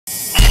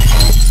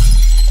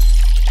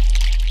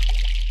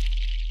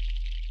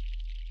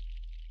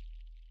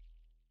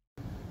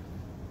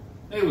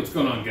what's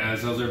going on,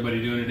 guys? How's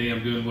everybody doing today?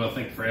 I'm doing well.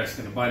 Thank you for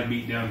asking. A body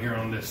beat down here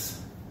on this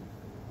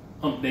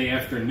hump day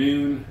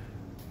afternoon.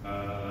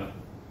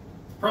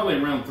 Probably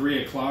around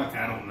 3 o'clock.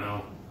 I don't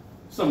know.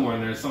 Somewhere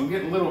in there. So I'm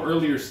getting a little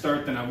earlier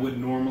start than I would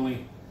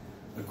normally.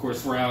 Of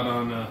course, we're out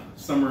on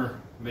summer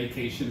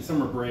vacation,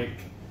 summer break.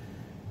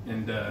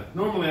 And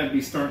normally I'd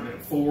be starting at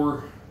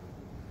 4.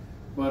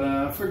 But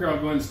I figure I'll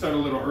go ahead and start a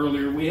little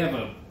earlier. We have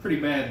a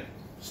pretty bad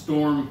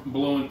storm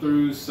blowing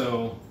through,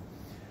 so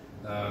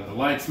the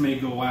lights may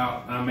go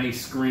out. I may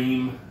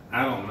scream.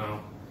 I don't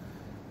know.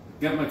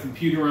 Got my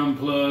computer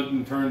unplugged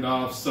and turned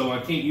off, so I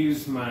can't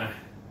use my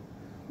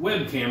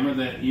web camera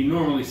that you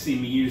normally see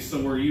me use.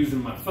 So we're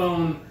using my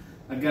phone.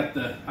 I got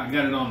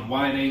it on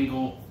wide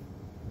angle,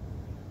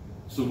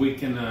 so we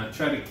can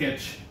try to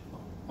catch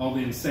all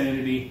the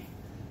insanity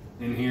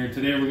in here.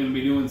 Today we're going to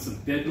be doing some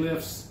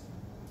deadlifts.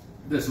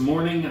 This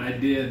morning I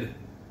did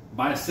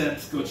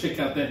biceps. Go check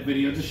out that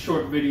video. Just a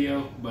short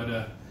video,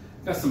 but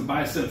got some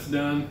biceps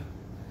done.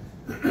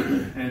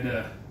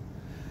 And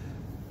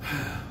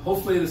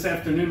hopefully this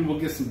afternoon we'll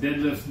get some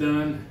deadlifts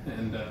done,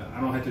 and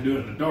I don't have to do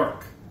it in the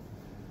dark.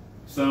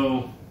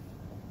 So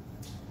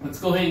let's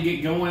go ahead and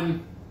get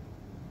going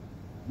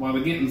while the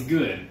getting's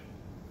good.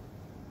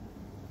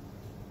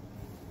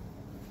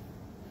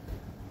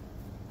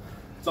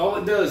 So all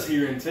it does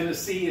here in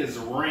Tennessee is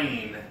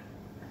rain.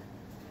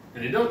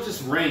 And it don't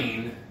just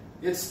rain,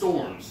 it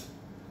storms.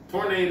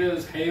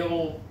 Tornadoes,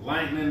 hail,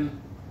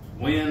 lightning,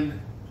 wind,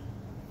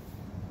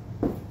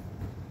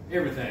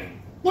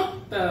 everything.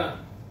 What the?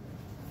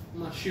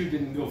 My shoe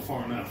didn't go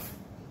far enough.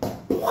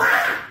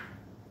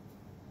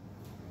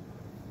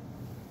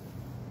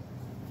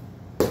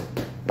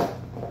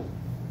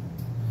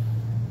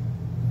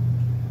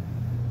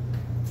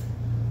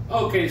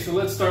 Okay, so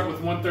let's start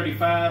with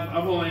 135.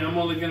 I'm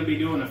only going to be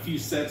doing a few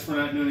sets. We're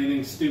not doing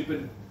anything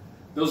stupid.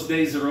 Those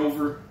days are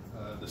over.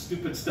 The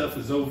stupid stuff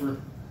is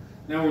over.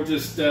 Now we're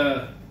just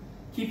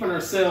keeping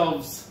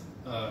ourselves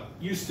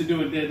used to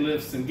doing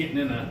deadlifts and getting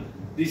in a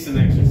decent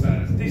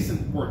exercise,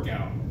 decent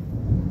workout.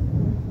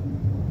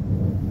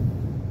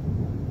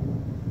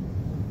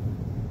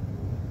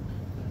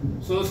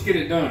 So let's get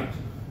it done.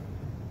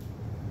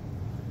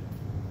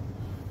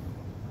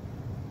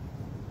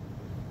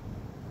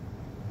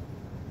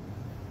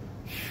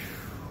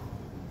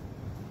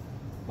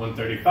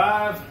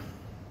 $135.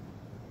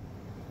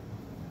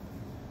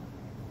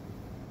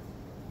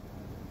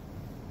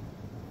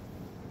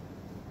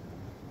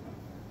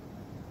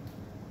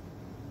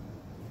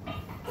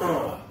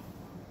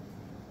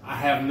 I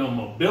have no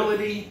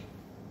mobility.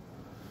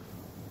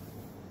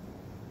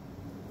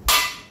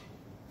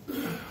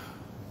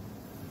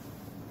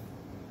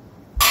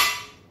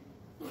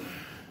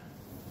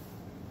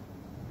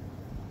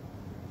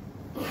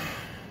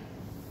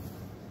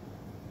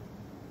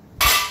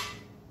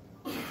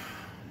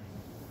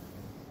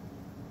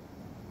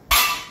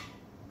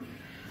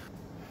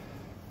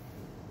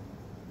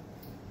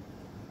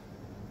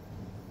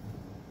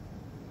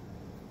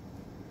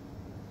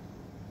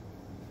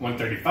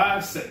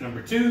 $135, set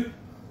number 2.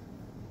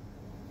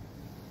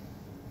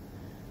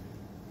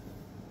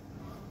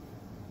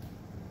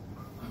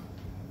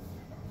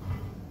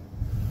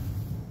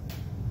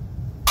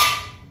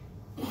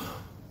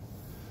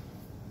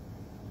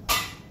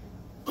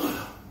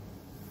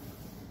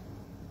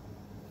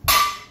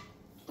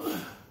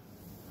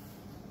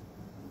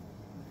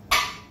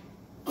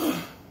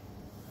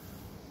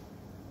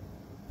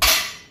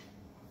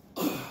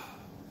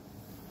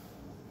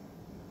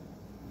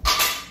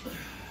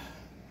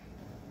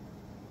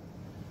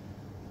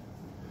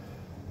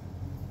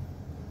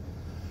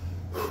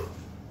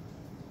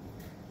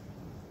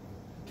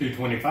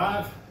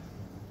 $225.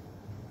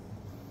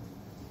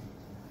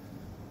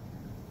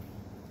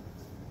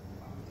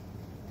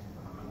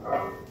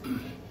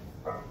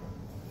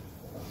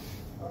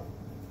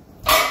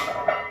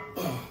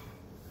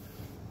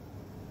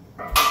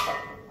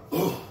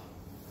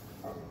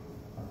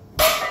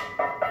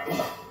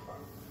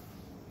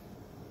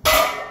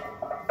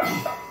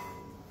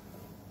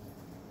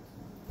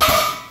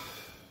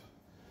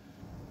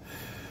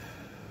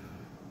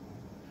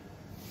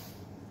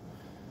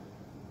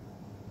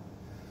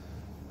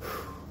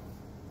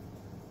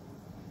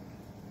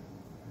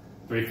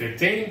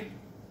 $315.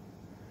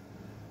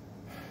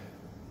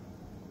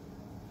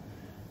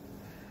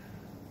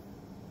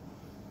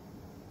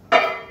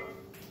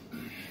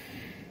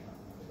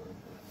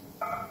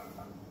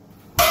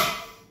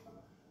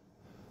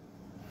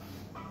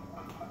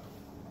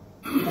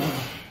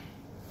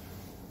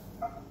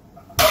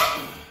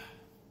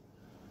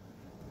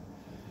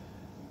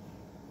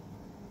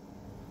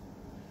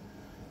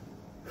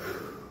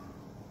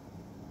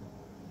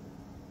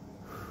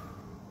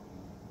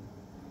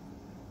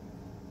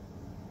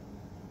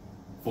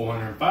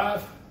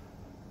 $405.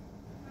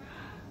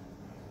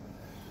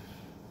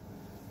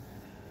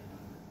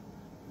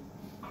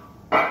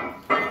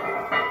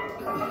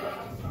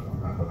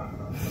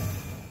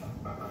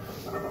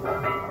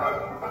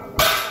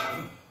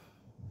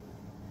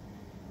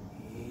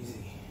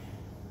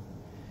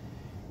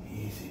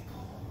 Easy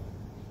pull.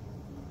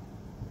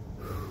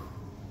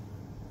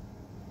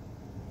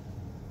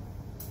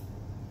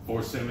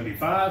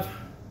 475.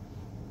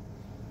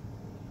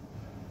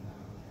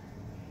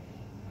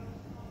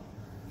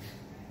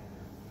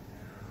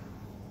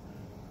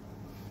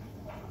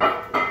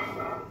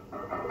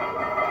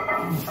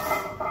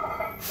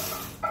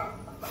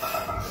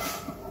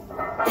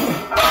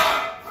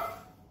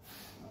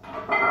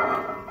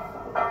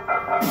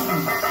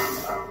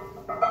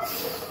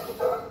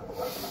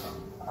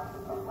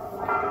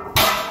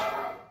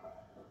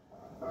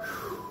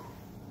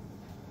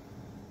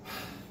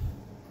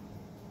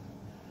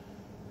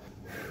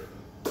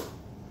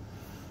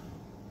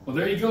 Well,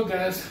 there you go,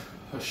 guys.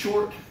 A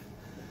short,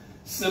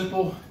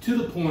 simple, to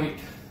the point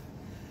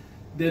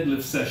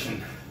deadlift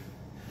session.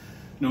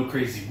 No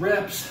crazy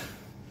reps,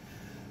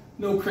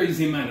 no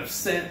crazy amount of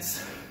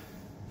sets,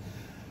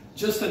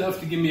 just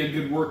enough to give me a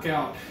good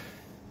workout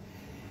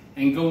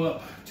and go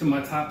up to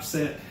my top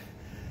set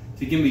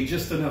to give me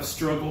just enough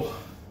struggle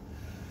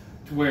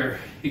to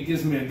where it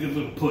gives me a good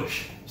little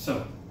push.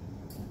 So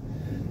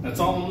that's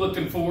all I'm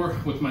looking for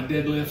with my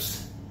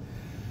deadlifts.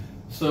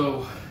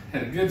 So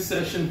had a good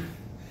session.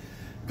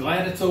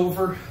 Glad it's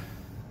over,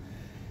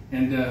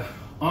 and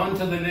on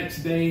to the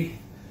next day,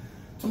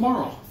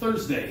 tomorrow,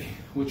 Thursday,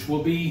 which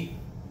will be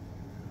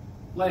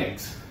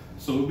legs.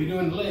 So we'll be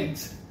doing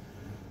legs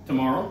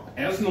tomorrow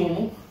as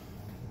normal,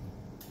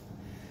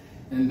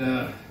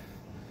 and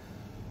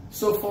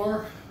so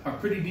far a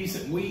pretty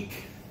decent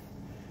week.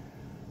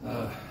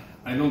 I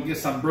don't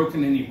guess I've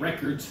broken any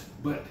records,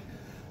 but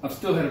I've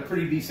still had a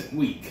pretty decent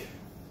week,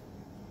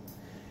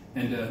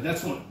 and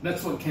that's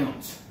what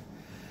counts.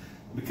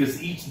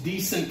 Because each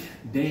decent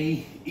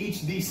day,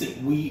 each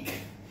decent week,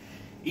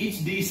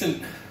 each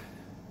decent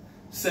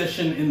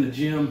session in the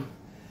gym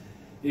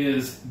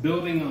is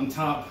building on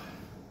top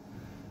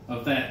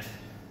of that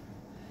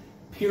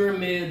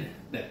pyramid,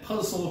 that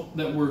puzzle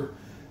that we're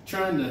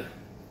trying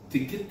to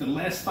get the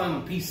last final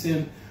piece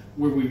in,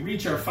 where we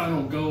reach our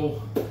final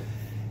goal,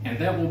 and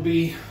that will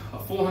be a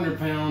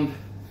 400-pound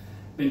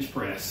bench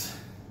press.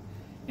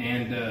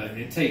 And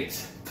it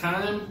takes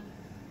time,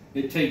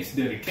 it takes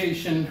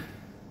dedication,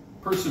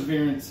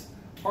 perseverance,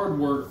 hard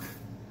work,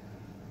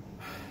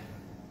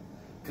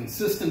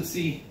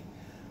 consistency,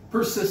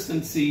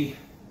 persistency,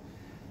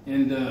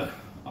 and a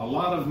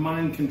lot of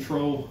mind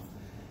control.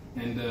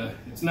 And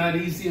it's not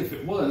easy. If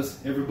it was,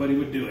 everybody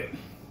would do it.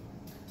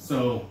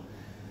 So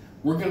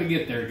we're going to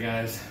get there,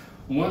 guys.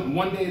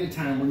 One day at a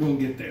time, we're going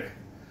to get there.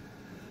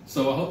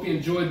 So I hope you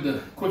enjoyed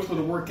the quick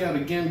little workout.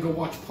 Again, go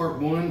watch part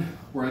 1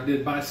 where I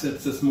did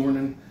biceps this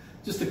morning.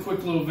 Just a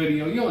quick little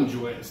video. You'll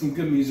enjoy it. Some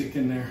good music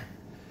in there.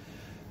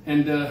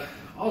 And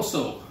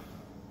also,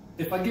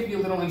 if I give you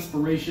a little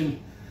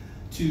inspiration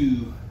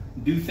to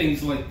do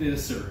things like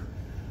this, or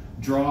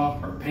draw,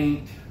 or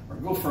paint, or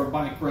go for a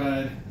bike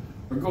ride,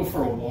 or go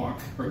for a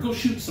walk, or go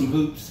shoot some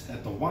hoops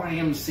at the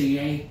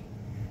YMCA,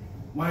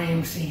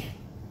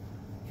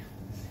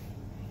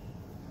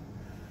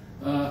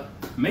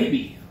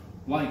 maybe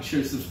like,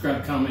 share,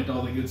 subscribe, comment,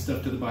 all the good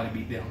stuff to the Body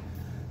Beat Down.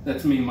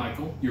 That's me,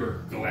 Michael, your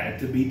glad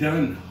to be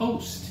done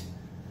host.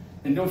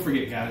 And don't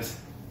forget, guys,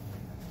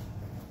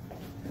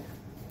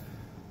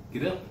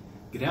 get up,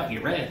 get out,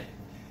 get red,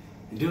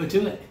 and do it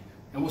to it.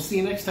 And we'll see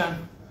you next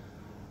time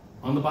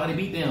on the Body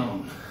Beat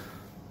Down.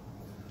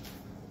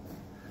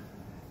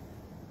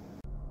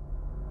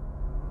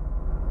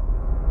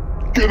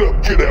 Get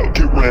up, get out,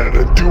 get red,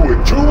 and do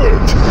it to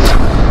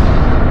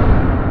it.